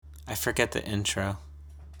I forget the intro.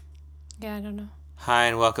 Yeah, I don't know. Hi,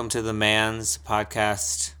 and welcome to the Man's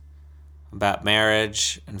podcast about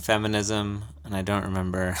marriage and feminism, and I don't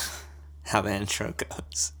remember how the intro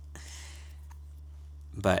goes.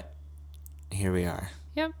 But here we are.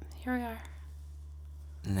 Yep, here we are.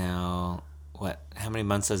 Now, how many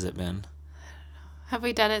months has it been? Have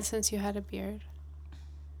we done it since you had a beard?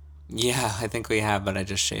 Yeah, I think we have, but I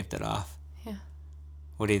just shaved it off. Yeah.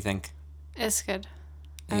 What do you think? It's good.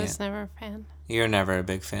 I was never a fan. You're never a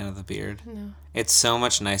big fan of the beard. No. It's so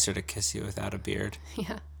much nicer to kiss you without a beard.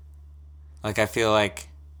 Yeah. Like, I feel like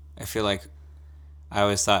I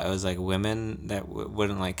always thought it was like women that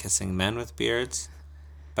wouldn't like kissing men with beards,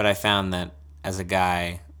 but I found that as a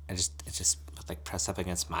guy, it just would like press up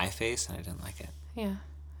against my face, and I didn't like it. Yeah.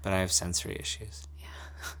 But I have sensory issues. Yeah.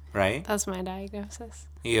 Right? That's my diagnosis.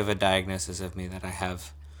 You have a diagnosis of me that I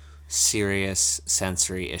have serious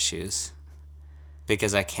sensory issues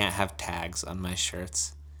because I can't have tags on my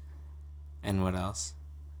shirts. And what else?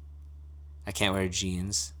 I can't wear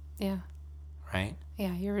jeans. Yeah. Right?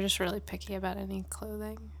 Yeah, you were just really picky about any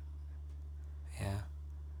clothing. Yeah.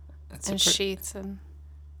 Sheets and...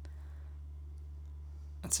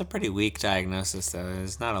 That's a pretty weak diagnosis, though.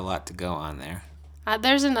 There's not a lot to go on there.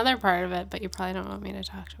 There's another part of it, but you probably don't want me to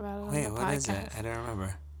talk about it on Wait, the what podcast. is it? I don't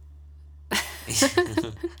remember.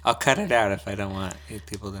 I'll cut it out if I don't want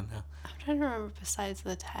people to know. I'm trying to remember besides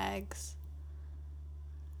the tags.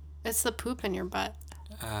 It's the poop in your butt.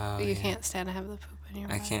 Oh, You can't stand to have the poop in your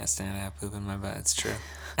butt. I can't stand to have poop in my butt. It's true.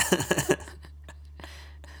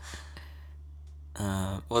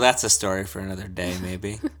 Well, that's a story for another day,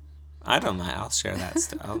 maybe. I don't mind. I'll share that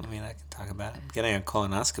stuff. I can talk about it. I'm getting a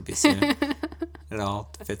colonoscopy soon. It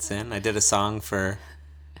all fits in. I did a song for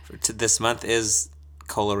this month is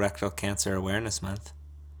Colorectal Cancer Awareness Month.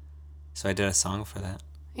 So I did a song for that.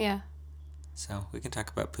 Yeah. So we can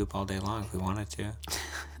talk about poop all day long if we wanted to.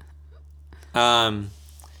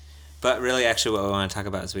 But really, actually, what we want to talk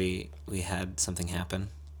about is we had something happen.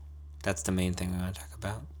 That's the main thing we want to talk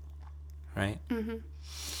about, right? Mm-hmm.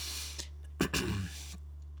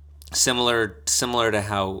 Similar to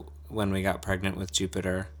how when we got pregnant with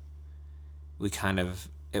Jupiter, we kind of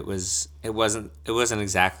it wasn't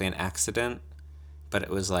exactly an accident, but it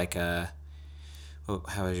was like how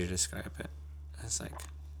would you describe it? It's like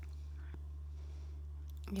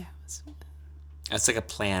it's like a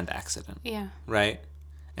planned accident. Yeah. Right?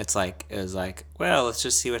 It was like, well, let's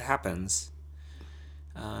just see what happens.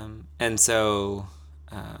 And so,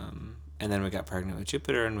 and then we got pregnant with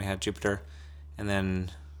Jupiter, and we had Jupiter, and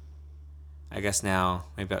then I guess now,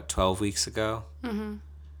 maybe about 12 weeks ago, Mm-hmm.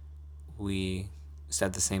 we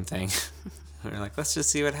said the same thing. We were like, let's just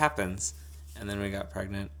see what happens. And then we got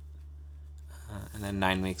pregnant. And then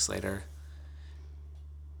 9 weeks later,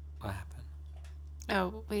 what happened?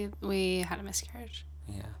 Oh, we had a miscarriage.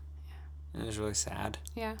 Yeah. It was really sad.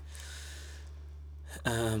 Yeah.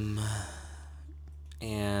 And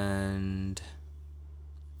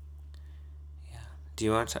yeah, do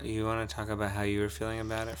you want to talk about how you were feeling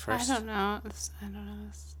about it first? I don't know. It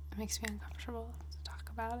makes me uncomfortable to talk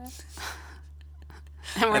about it.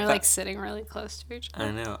 And we're sitting really close to each other.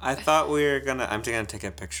 I know. I thought we were gonna. I'm gonna take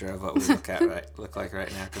a picture of what we look like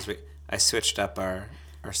right now because I switched up our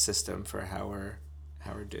system for how we're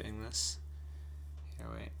doing this. Here,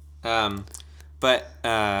 wait. But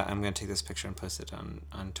I'm gonna take this picture and post it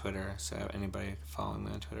on Twitter so anybody following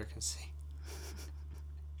me on Twitter can see.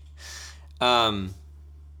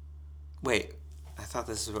 Wait. I thought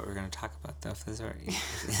this is what we were gonna talk about though.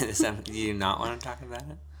 Do you not want to talk about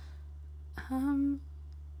it?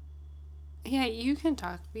 Yeah, you can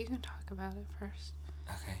talk. We can talk about it first.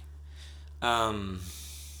 Okay.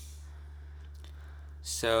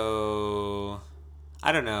 So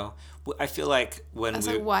I don't know. I feel like when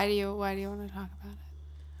why do you want to talk about it?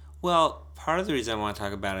 Well, part of the reason I want to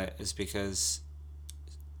talk about it is because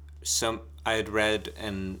I had read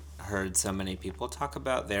and heard so many people talk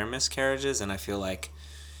about their miscarriages, and I feel like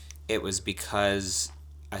it was because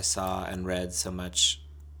I saw and read so much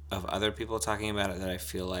of other people talking about it that I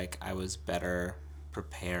feel like I was better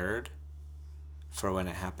prepared for when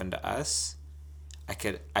it happened to us.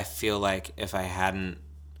 I feel like if I hadn't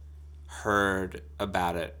heard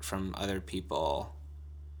about it from other people,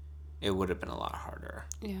 it would have been a lot harder.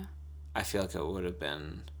 Yeah. I feel like it would have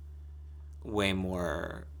been way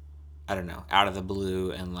more, I don't know, out of the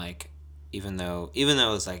blue, and like even though it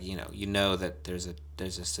was like, you know that there's a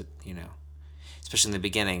especially in the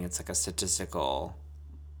beginning, it's like a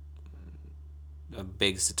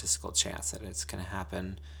big statistical chance that it's going to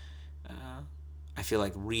happen. I feel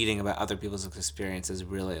like reading about other people's experiences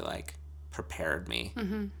really like prepared me.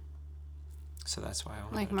 Mm-hmm. So that's why I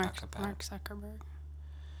wanted Like to talk about Mark Zuckerberg.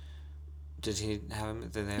 Did he have him?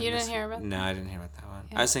 Did they have You didn't hear about No, that? I didn't hear about that one.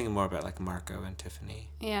 Yeah. I was thinking more about like Marco and Tiffany.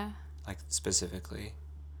 Yeah. Like specifically,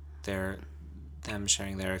 them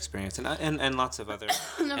sharing their experience and lots of other.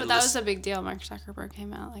 No, but that was a big deal. Mark Zuckerberg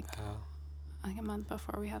came out like a month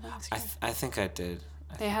before we had the miscarriage. I think I did.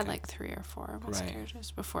 They had like 3 or 4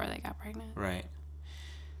 miscarriages before they got pregnant. Right.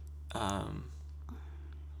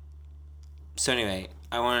 So anyway,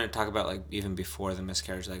 I wanted to talk about like even before the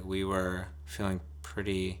miscarriage, like we were feeling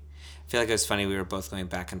pretty. I feel like it was funny. We were both going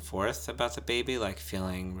back and forth about the baby, like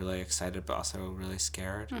feeling really excited but also really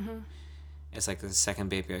scared. Mm-hmm. It's like the second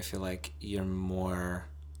baby. I feel like you're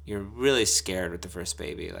really scared with the first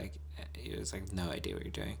baby. Like it was like no idea what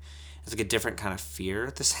you're doing. It's like a different kind of fear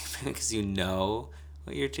at the second baby because you know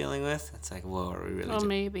what you're dealing with. It's like, whoa, are we really? Well,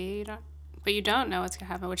 maybe you don't, but you don't know what's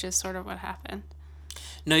gonna happen, which is sort of what happened.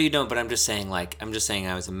 No, you don't. But I'm just saying,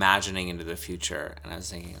 I was imagining into the future, and I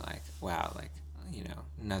was thinking, like, wow, like,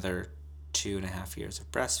 another 2.5 years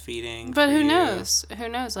of breastfeeding. But who knows? Who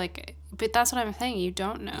knows? Like, but that's what I'm saying. You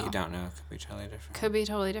don't know. You don't know. It could be totally different. Could be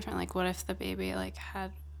totally different. Like, what if the baby like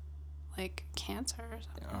had like cancer or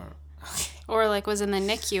something? Or like was in the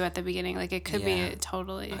NICU at the beginning. Like, it could be a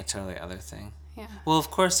totally other thing. Yeah. Well,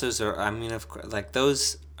 of course, those are. I mean, of course, like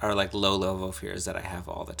those are like low level fears that I have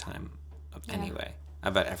all the time. Anyway,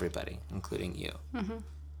 about everybody, including you. Mm-hmm.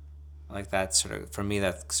 Like that sort of, for me,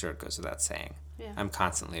 that sort of goes without saying. Yeah. I'm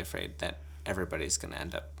constantly afraid that everybody's going to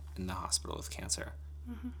end up in the hospital with cancer.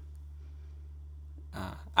 Mm-hmm.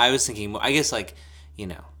 I was thinking, I guess, like, I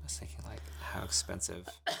was thinking, like, how expensive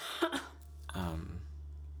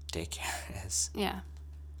daycare is. Yeah.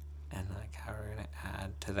 And, like, how we're going to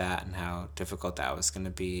add to that and how difficult that was going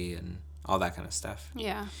to be and all that kind of stuff.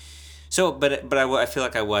 Yeah. So, but I feel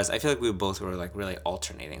like we both were, like, really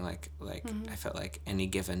alternating. Like mm-hmm. I felt like any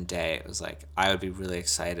given day, it was like, I would be really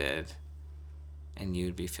excited and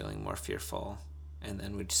you'd be feeling more fearful. And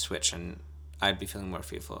then we'd switch and I'd be feeling more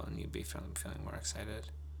fearful and you'd be feeling more excited.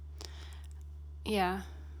 Yeah.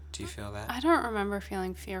 Do you feel that? I don't remember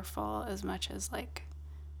feeling fearful as much as, like,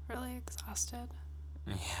 really exhausted.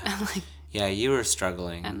 Yeah. And, like, yeah, you were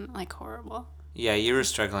struggling. And, like, horrible. Yeah, you were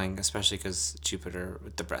struggling, especially because Jupiter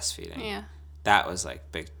with the breastfeeding. Yeah. That was,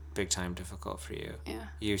 like, big time difficult for you. Yeah.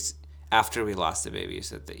 After we lost the baby, you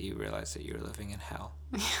said that you realized that you were living in hell.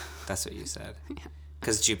 Yeah. That's what you said. Yeah.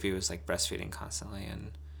 Because Jupiter was, like, breastfeeding constantly,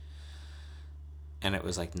 and it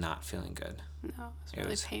was, like, not feeling good. No, it was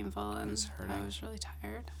really painful, and I was really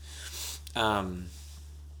tired. So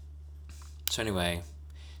anyway,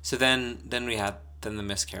 then the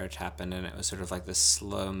miscarriage happened, and it was sort of like this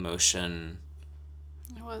slow motion.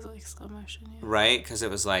 It was like slow motion, yeah. Right? Because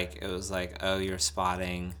it was like, oh, you're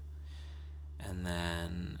spotting, and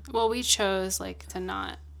then... Well, we chose, like, to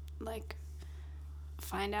not, like,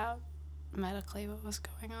 find out medically what was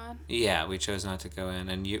going on. Yeah, we chose not to go in,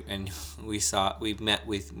 and we met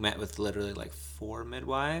with literally, like, 4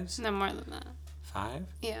 midwives. No, more than that. 5?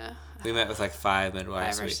 Yeah. We met with, like, 5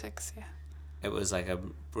 midwives. 5 or 6, yeah. It was, like, a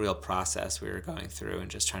real process we were going through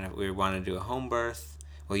and just we wanted to do a home birth.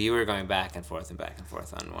 Well, you were going back and forth on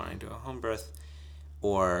wanting to do a home birth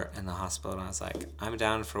or in the hospital, and I was like, I'm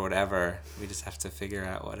down for whatever. We just have to figure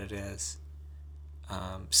out what it is.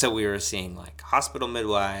 So we were seeing, like, hospital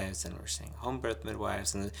midwives, and we were seeing home birth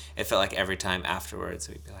midwives, and it felt like every time afterwards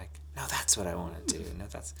we'd be like, no, that's what I want to do. No,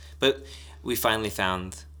 but we finally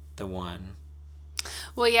found the one.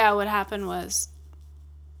 Well, yeah, what happened was,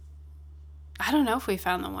 I don't know if we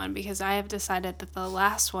found the one, because I have decided that the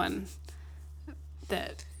last one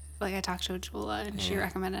that, like, I talked to a doula and she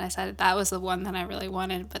recommended, I decided that was the one that I really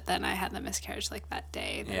wanted, but then I had the miscarriage, like, that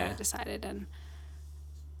day that I decided, and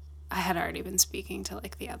I had already been speaking to,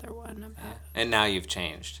 like, the other one about it. And now you've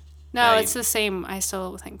changed. No, it's the same. I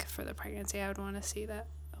still think for the pregnancy I would want to see that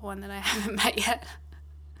one that I haven't met yet.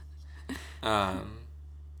 Yeah,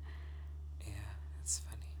 it's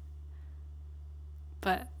funny.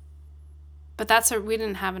 But we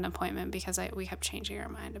didn't have an appointment because we kept changing our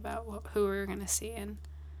mind about who we were going to see and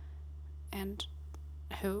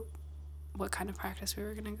what kind of practice we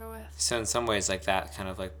were going to go with. So in some ways, like, that kind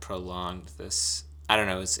of, like, prolonged this, I don't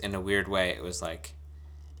know, it's in a weird way, it was like,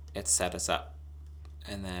 it set us up.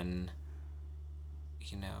 And then,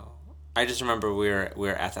 I just remember we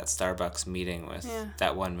were at that Starbucks meeting with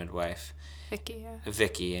that one midwife.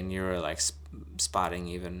 Vicky, and you were, like, spotting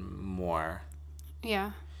even more.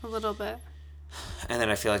 Yeah, a little bit. And then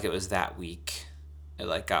I feel like it was that week. It,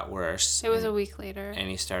 like, got worse. It was a week later. And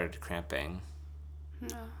you started cramping.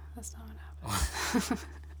 No, that's not what happened.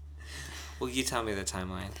 Well, you tell me the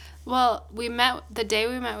timeline. Well, the day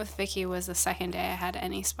we met with Vicky was the second day I had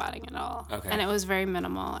any spotting at all. Okay. And it was very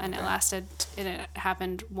minimal, and it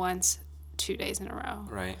happened once, 2 days in a row.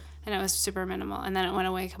 Right. And it was super minimal, and then it went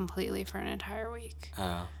away completely for an entire week.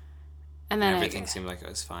 Oh. And then everything seemed like it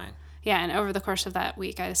was fine. Yeah, and over the course of that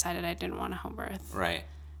week, I decided I didn't want a home birth. Right.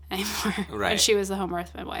 Anymore. Right. And she was the home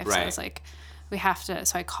birth midwife, right. So I was like, we have to.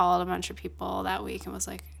 So I called a bunch of people that week and was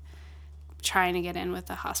like trying to get in with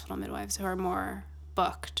the hospital midwives who are more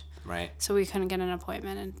booked. Right. So we couldn't get an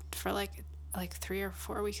appointment and for like 3 or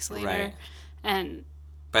 4 weeks later. Right. And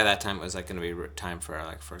by that time, it was like going to be time for our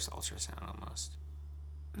like first ultrasound almost.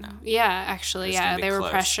 No. Yeah, actually, yeah. They were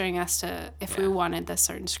close. pressuring us to, if we wanted this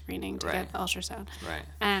certain screening, to get the ultrasound. Right.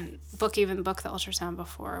 And book the ultrasound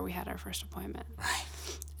before we had our first appointment. Right.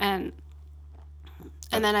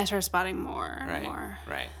 And then I started spotting more and more.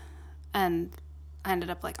 Right. And I ended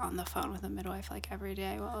up like on the phone with a midwife like every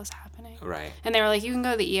day while it was happening. Right. And they were like, you can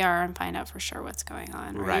go to the ER and find out for sure what's going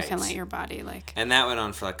on. Or you can let your body like. And that went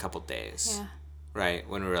on for like a couple days. Yeah. Right.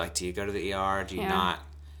 When we were like, do you go to the ER? Do you not?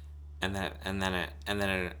 And then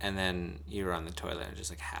you were on the toilet and it just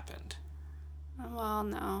like happened. Well,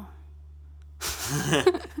 no.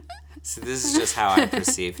 So this is just how I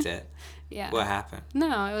perceived it. Yeah. What happened?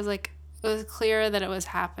 No, it was clear that it was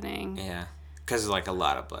happening. Yeah. Because like a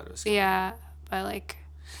lot of blood was coming. Yeah, but like.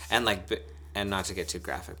 And not to get too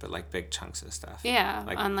graphic, but like big chunks of stuff. Yeah,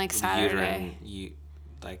 like on like Saturday.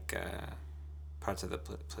 Parts of the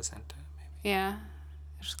placenta, maybe. Yeah,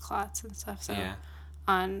 there's clots and stuff. So yeah.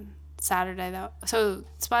 On Saturday so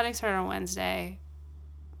spotting started on Wednesday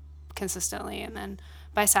consistently, and then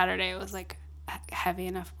by Saturday it was like heavy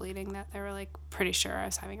enough bleeding that they were like pretty sure I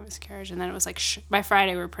was having a miscarriage, and then it was like by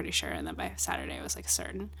Friday we were pretty sure, and then by Saturday it was like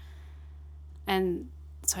certain. And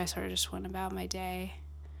so I sort of just went about my day.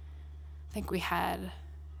 I think we had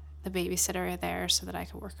the babysitter there so that I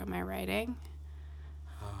could work on my writing.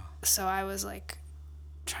 Oh. So I was like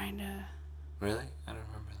trying to. Really? I don't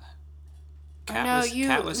remember that. Kat was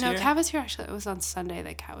here? Kat was here actually. It was on Sunday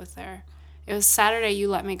that Kat was there. It was Saturday you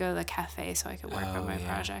let me go to the cafe so I could work on my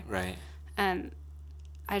project. Right. And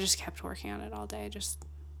I just kept working on it all day.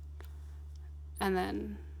 And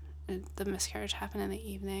then the miscarriage happened in the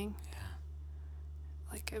evening. Yeah.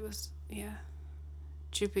 Like it was, yeah.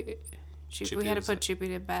 Jupi, we had to put Jupi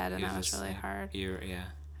to bed, and that was really hard.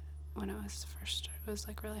 When it was first, it was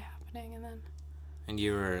like really happening, and then. And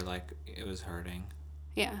you were like, it was hurting.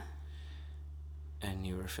 Yeah. And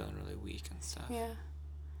you were feeling really weak and stuff. Yeah.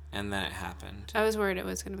 And then it happened. I was worried it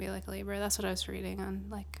was going to be like labor. That's what I was reading on,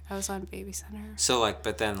 like, I was on Baby Center. So, like,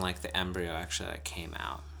 but then, like, the embryo actually, like, came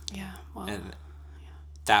out. Yeah, well. And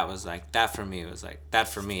that was, like, that for me was, like, that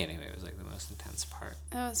for me, anyway, was, like, the most intense part.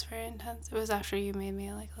 It was very intense. It was after you made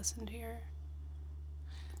me, like, listen to your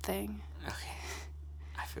thing. Okay.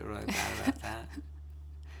 I feel really bad about that.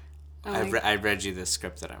 I read you the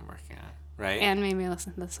script that I'm working on, right? And made me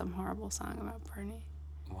listen to some horrible song about Bernie.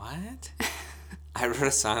 What? I wrote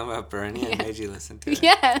a song about Bernie and made you listen to it?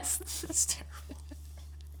 Yes. That's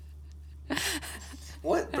terrible.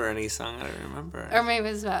 What Bernie song? I don't remember. Or maybe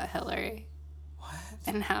it was about Hillary. What?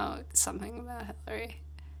 And how something about Hillary.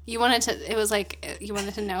 You wanted to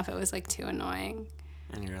know if it was like too annoying.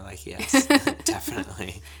 And you were like, yes,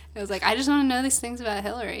 definitely. It was like, I just want to know these things about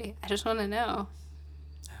Hillary. I just want to know.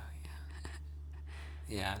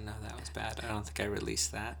 Yeah, no, that was bad. I don't think I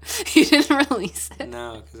released that. You didn't release it?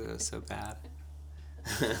 No, because it was so bad.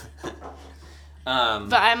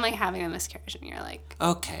 But I'm like having a miscarriage, and you're like,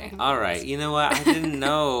 okay, all right. You know what? I didn't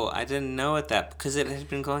know at that, because it had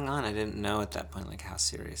been going on. I didn't know at that point like how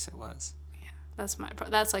serious it was. Yeah,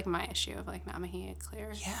 that's like my issue of like not making it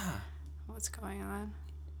clear. Yeah. What's going on?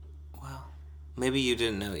 Well, maybe you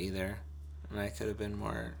didn't know either, and I could have been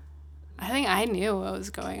more. I think I knew what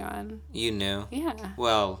was going on. You knew? Yeah.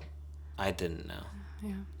 Well, I didn't know.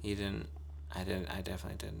 Yeah. You didn't. I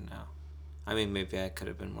definitely didn't know. I mean, maybe I could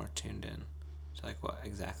have been more tuned in to like what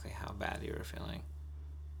exactly how bad you were feeling.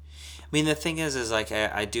 I mean, the thing is like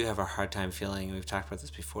I do have a hard time feeling. We've talked about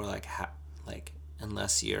this before. Like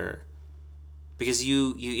unless you're, because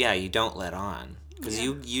you don't let on, because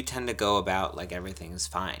you tend to go about like everything is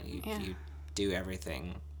fine. You do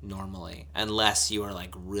everything normally, unless you are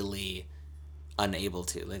like really unable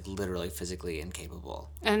to, like literally physically incapable.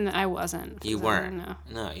 And I wasn't. You weren't.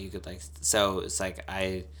 No, you could like. So it's like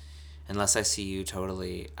unless I see you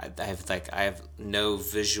totally, I have no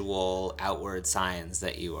visual outward signs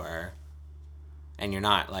that you are, and you're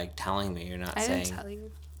not like telling me. You're not saying. I didn't tell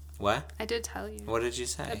you. What? I did tell you. What did you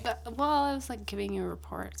say? Well, I was like giving you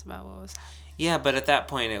reports about what was happening. Yeah, but at that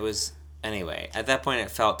point it was anyway, at that point,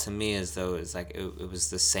 it felt to me as though it was like it was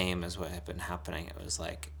the same as what had been happening. It was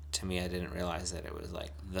like, to me, I didn't realize that it was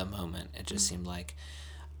like the moment. It just seemed like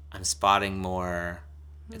I'm spotting more.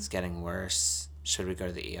 It's getting worse. Should we go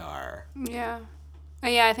to the ER? Yeah.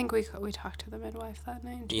 Yeah, I think we talked to the midwife that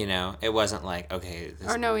night. You know, it wasn't like, okay,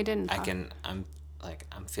 or no, we didn't. I'm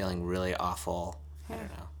feeling really awful. Yeah. I don't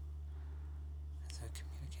know. Is it a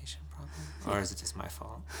communication problem, or is it just my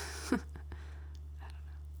fault? I don't know.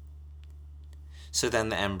 So then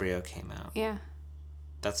the embryo came out. Yeah.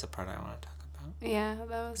 That's the part I want to talk about. Yeah,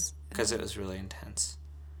 that was because it was really intense.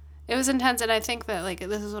 It was intense, and I think that like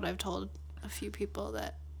this is what I've told a few people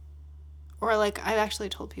that, or like I've actually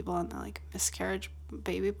told people on the like miscarriage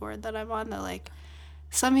baby board that I'm on that like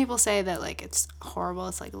some people say that like it's horrible,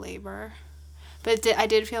 it's like labor, but I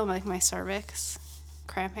did feel like my cervix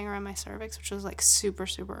cramping around my cervix, which was like super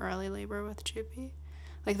early labor with Jupi.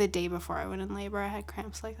 Like the day before I went in labor, I had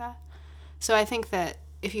cramps like that. So I think that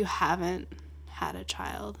if you haven't had a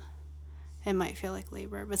child, it might feel like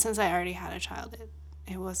labor, but since I already had a child,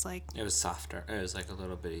 it was like... It was softer. It was like a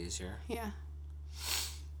little bit easier. Yeah.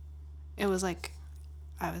 It was like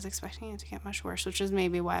I was expecting it to get much worse, which is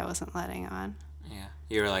maybe why I wasn't letting on. Yeah.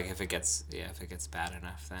 You were like, if it gets bad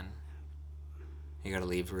enough, then you gotta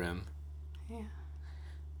leave room. Yeah.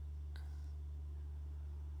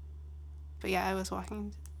 But yeah, I was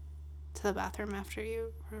walking to the bathroom after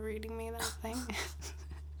you were reading me that thing.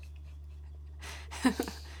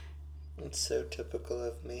 It's so typical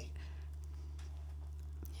of me.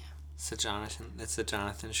 It's the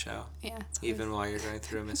Jonathan show. Yeah. Even while you're going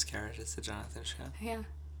through a miscarriage, it's the Jonathan show. Yeah.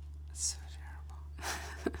 It's so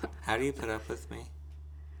terrible. How do you put up with me?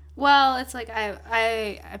 Well, it's like I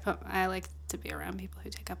like to be around people who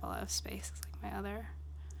take up a lot of space. It's like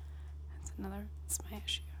it's my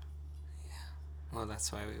issue. Yeah. Well,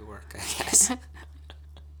 that's why we work, I guess.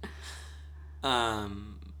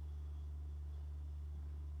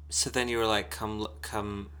 So then you were like, come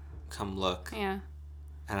look. Yeah.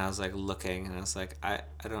 And I was like looking, and I was like, I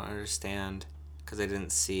don't understand, because I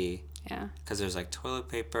didn't see. Yeah. Because there's like toilet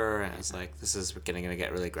paper, and it's like, this is gonna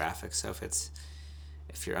get really graphic. So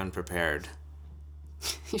if you're unprepared,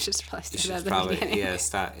 you should probably you say should that probably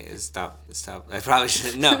stop. I probably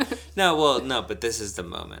should no. But this is the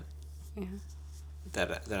moment. Yeah.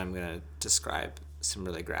 That I'm gonna describe some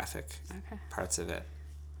really graphic parts of it.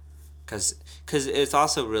 Because it's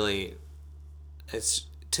also really,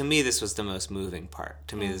 to me, this was the most moving part.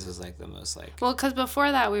 To me, this was like the most like... Well, because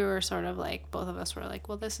before that, we were sort of like, both of us were like,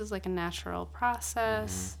 well, this is like a natural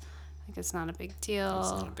process. Mm-hmm. Like, it's not a big deal.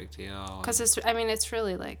 It's not a big deal. Because it's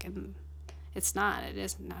really like, it's not. It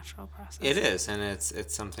is a natural process. It is, and it's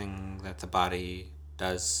something that the body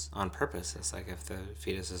does on purpose. It's like, if the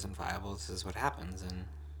fetus isn't viable, this is what happens. And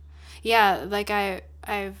yeah, like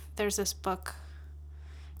there's this book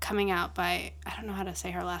coming out by, I don't know how to say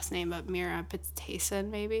her last name, but Mira Pitayson,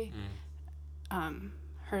 maybe.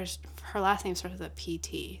 Her last name starts with a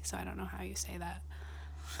PT, so I don't know how you say that.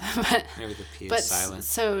 But, maybe the P is silent.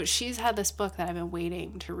 So she's had this book that I've been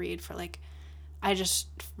waiting to read for like, I just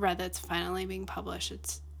read that it's finally being published.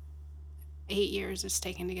 It's 8 years it's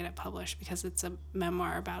taken to get it published because it's a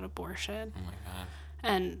memoir about abortion. Oh my God.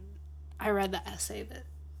 And I read the essay that,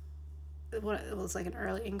 it was like an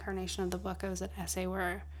early incarnation of the book. It was an essay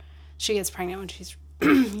where she gets pregnant when she's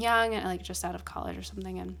young and like just out of college or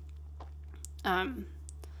something, and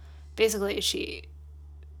basically she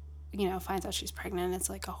finds out she's pregnant. It's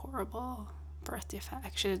like a horrible birth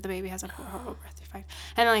defect. The baby has a horrible birth defect,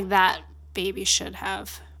 and like that baby should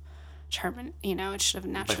have it should have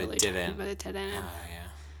naturally but it didn't. But it didn't. Oh, yeah.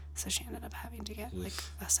 So she ended up having to get like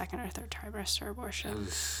a second or third trimester abortion.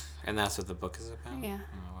 Oof. And that's what the book is about? Yeah.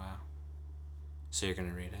 Oh, wow. So you're going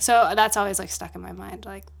to read it? So that's always like stuck in my mind,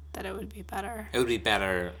 like that it would be better. It would be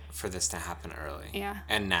better for this to happen early. Yeah.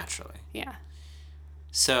 And naturally. Yeah.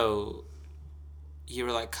 So you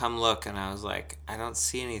were like, come look, and I was like, I don't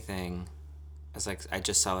see anything. I was like, I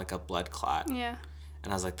just saw like a blood clot. Yeah.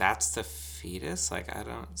 And I was like, that's the fetus? Like, I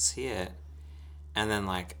don't see it. And then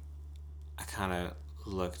like, I kind of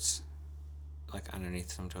looked like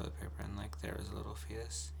underneath some toilet paper, and like there was a little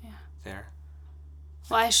fetus. Yeah. There.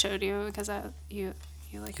 Well, I showed you because you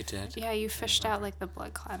like... You did? Yeah, you fished out like the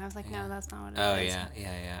blood clot. And I was like, no, that's not what it is. Oh,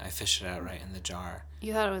 yeah. I fished it out right in the jar.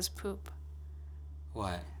 You thought it was poop.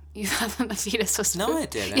 What? You thought that the fetus was poop. No, I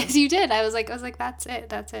didn't. Yes, you did. I was like, that's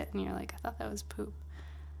it. And you're like, I thought that was poop.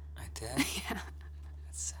 I did? Yeah.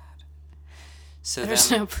 That's sad. So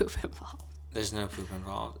There's no poop involved. There's no poop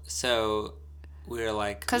involved. So we were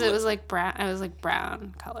like... Because it was like brown. It was like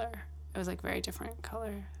brown color. It was like very different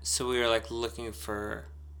color. So we were like looking for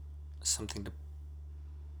something to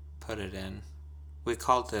put it in. We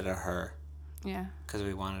called it a her. Yeah. Because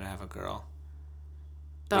we wanted to have a girl.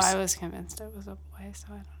 Though I was convinced it was a boy, so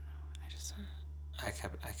I don't know. I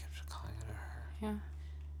kept calling it a her. Yeah.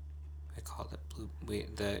 We called it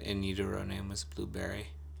the in utero name was Blueberry.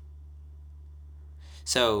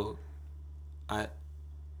 So,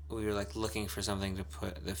 we were like looking for something to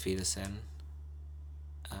put the fetus in,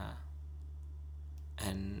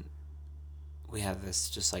 and we had this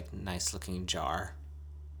just like nice looking jar.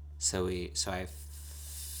 So I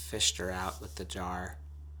fished her out with the jar,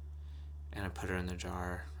 and I put her in the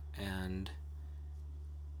jar, and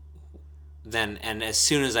as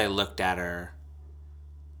soon as I looked at her,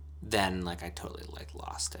 then like I totally like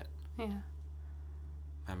lost it. Yeah.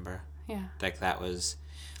 Remember? Yeah. Like that was,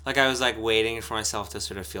 like I was like waiting for myself to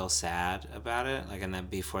sort of feel sad about it. Like, and then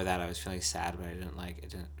before that I was feeling sad, but it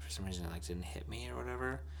didn't, for some reason it like didn't hit me or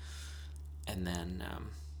whatever. And then,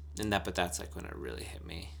 but that's like when it really hit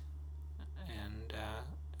me. And,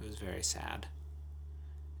 it was very sad.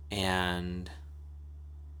 And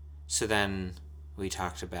so then we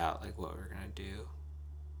talked about like what we were going to do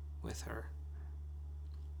with her.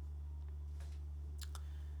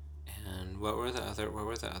 And what were the other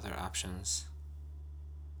options?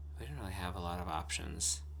 We didn't really have a lot of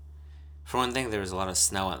options. For one thing, there was a lot of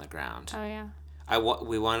snow on the ground. Oh yeah.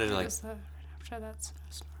 We wanted to like. Right after that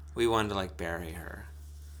snowstorm. We wanted to like bury her.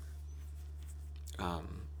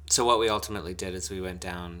 So what we ultimately did is we went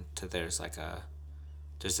down to there's a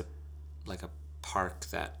park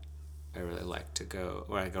that I really like to go,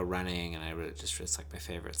 where I go running, and it's like my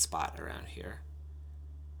favorite spot around here.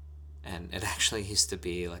 And it actually used to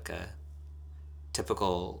be like a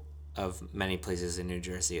typical of many places in New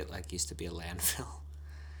Jersey. It like used to be a landfill,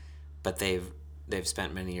 but they've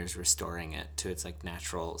spent many years restoring it to its like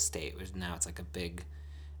natural state, which now it's like a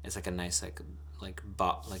nice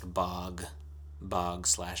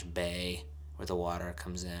bog/bay where the water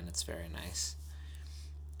comes in. It's very nice,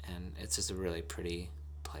 and it's just a really pretty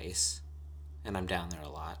place, and I'm down there a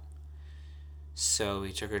lot. So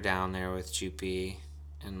we took her down there with Joopy,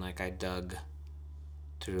 and like I dug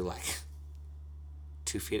through like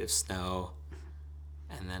 2 feet of snow,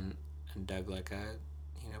 and then dug like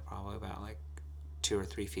probably about like 2 or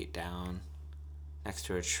 3 feet down next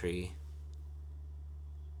to a tree,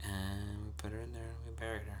 and we put her in there and we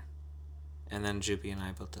buried her. And then Joopy and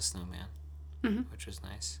I built a snowman, which was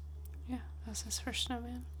nice. Yeah, that was his first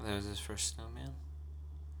snowman.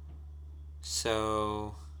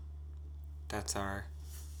 So that's our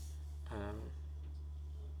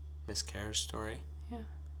miscarriage story. Yeah.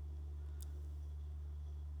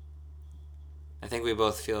 I think we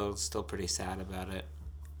both feel still pretty sad about it.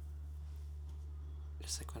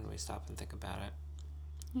 Just like when we stop and think about it.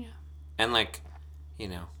 Yeah. And like,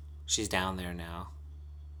 she's down there now.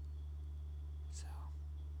 So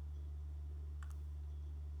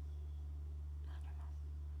I don't know.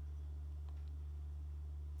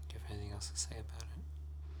 Do you have anything else to say about it?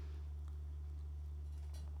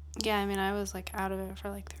 Yeah, I mean, I was like out of it for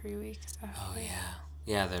like 3 weeks. Oh yeah.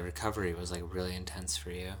 Yeah, the recovery was like really intense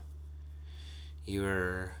for you.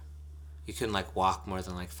 You couldn't like walk more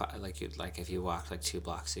than like 5, like if you walked like 2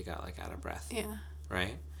 blocks you got like out of breath. Yeah.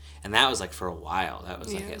 Right? And that was like for a while. That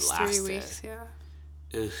was like it lasted 3 weeks, yeah.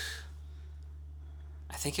 Ugh.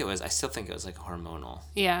 I still think it was like hormonal.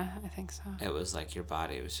 Yeah, I think so. It was like your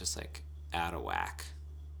body was just like out of whack.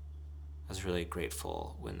 I was really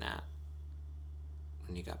grateful when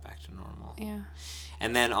you got back to normal. Yeah.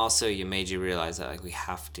 And then also you realize that like we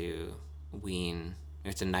have to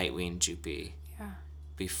night wean Joopy. Yeah.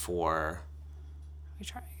 Before we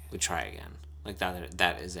try again. Like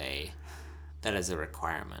that is a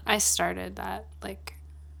requirement. I started that like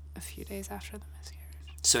a few days after the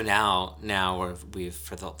miscarriage. So now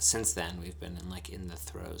since then we've been in the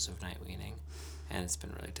throes of night weaning, and it's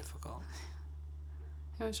been really difficult.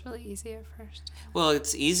 It was really easy at first. Well,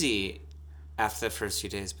 it's easy after the first few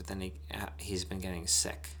days, but then he's been getting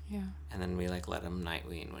sick. Yeah. And then we like let him night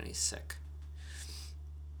wean when he's sick.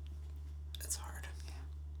 It's hard. Yeah.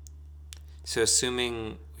 So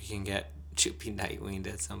assuming we can get Joopy night weaned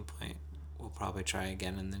at some point, we'll probably try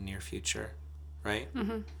again in the near future, right?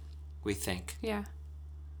 Mm-hmm. We think. Yeah.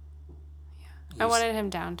 I wanted him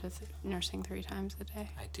down to nursing 3 times a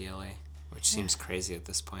day. Ideally, which seems crazy at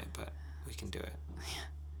this point, but we can do it.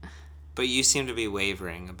 Yeah. But you seem to be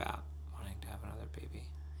wavering about wanting to have another baby.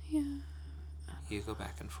 Yeah. You go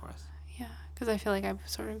back and forth. Yeah, because I feel like I'm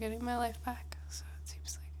sort of getting my life back, so it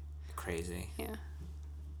seems like... Crazy. Yeah.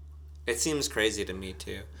 It seems crazy to me,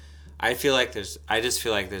 too. I just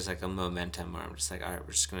feel like there's like a momentum where I'm just like, all right,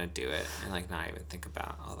 we're just going to do it and like not even think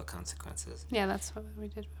about all the consequences. Yeah, that's what we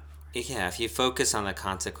did before. Yeah, if you focus on the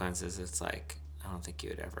consequences, it's like, I don't think you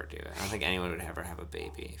would ever do it. I don't think anyone would ever have a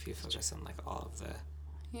baby if you focus on like all of the.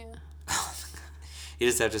 Yeah. You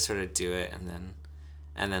just have to sort of do it, and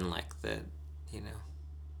then like the, yeah,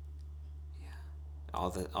 all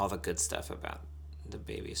the good stuff about the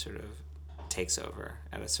baby sort of takes over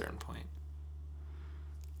at a certain point.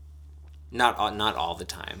 Not all the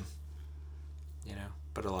time,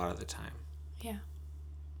 but a lot of the time. Yeah.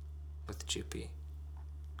 With Joopy.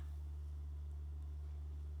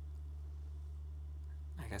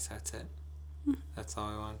 I guess that's it. That's all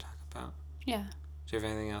we want to talk about. Yeah. Do you have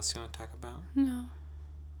anything else you want to talk about? No.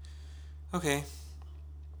 Okay.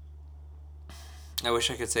 I wish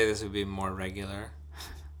I could say this would be more regular,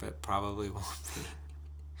 but probably won't be.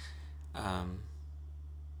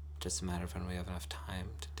 Just a matter of when we have enough time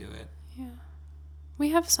to do it. Yeah.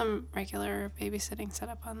 We have some regular babysitting set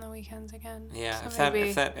up on the weekends again. Yeah, so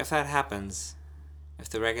if that happens, if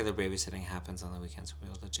the regular babysitting happens on the weekends,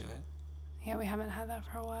 we'll be able to do it. Yeah, we haven't had that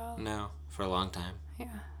for a while. No, for a long time. Yeah.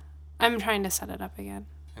 I'm trying to set it up again.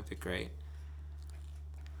 That'd be great.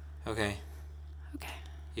 Okay. Okay.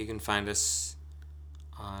 You can find us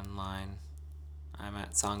online. I'm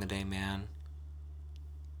at Song-A-Day-Man.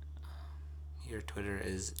 Your Twitter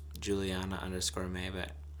is Juliana_May,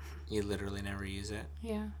 but you literally never use it.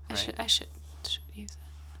 Yeah. Right? I should use it.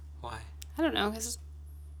 Why? I don't know, because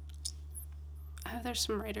there's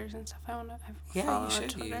some writers and stuff I want to follow Yeah, you on should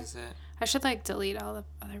Twitter. use it. I should delete all the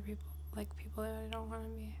other people, people that I don't want to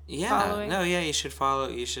be following. No, yeah, you should follow.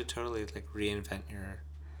 You should totally reinvent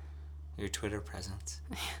your Twitter presence.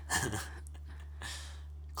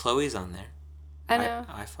 Chloe's on there. I know.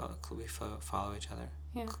 We follow each other.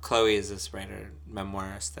 Yeah. Chloe is this writer,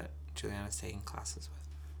 memoirist that Juliana's taking classes with.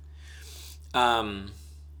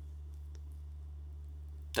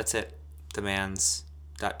 That's it.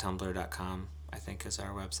 themans.tumblr.com, I think, is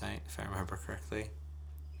our website, if I remember correctly.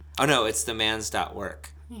 Oh, no, it's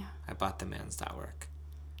themans.work. Yeah. I bought themans.work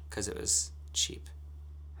because it was cheap.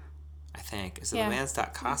 I think. Is it Yeah.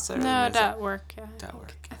 themans.casa? No, .work. Yeah,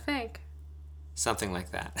 .work. I think. Something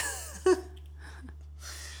like that.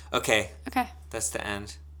 Okay. Okay. That's the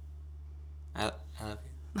end. I love you.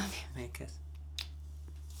 Love you. Make us.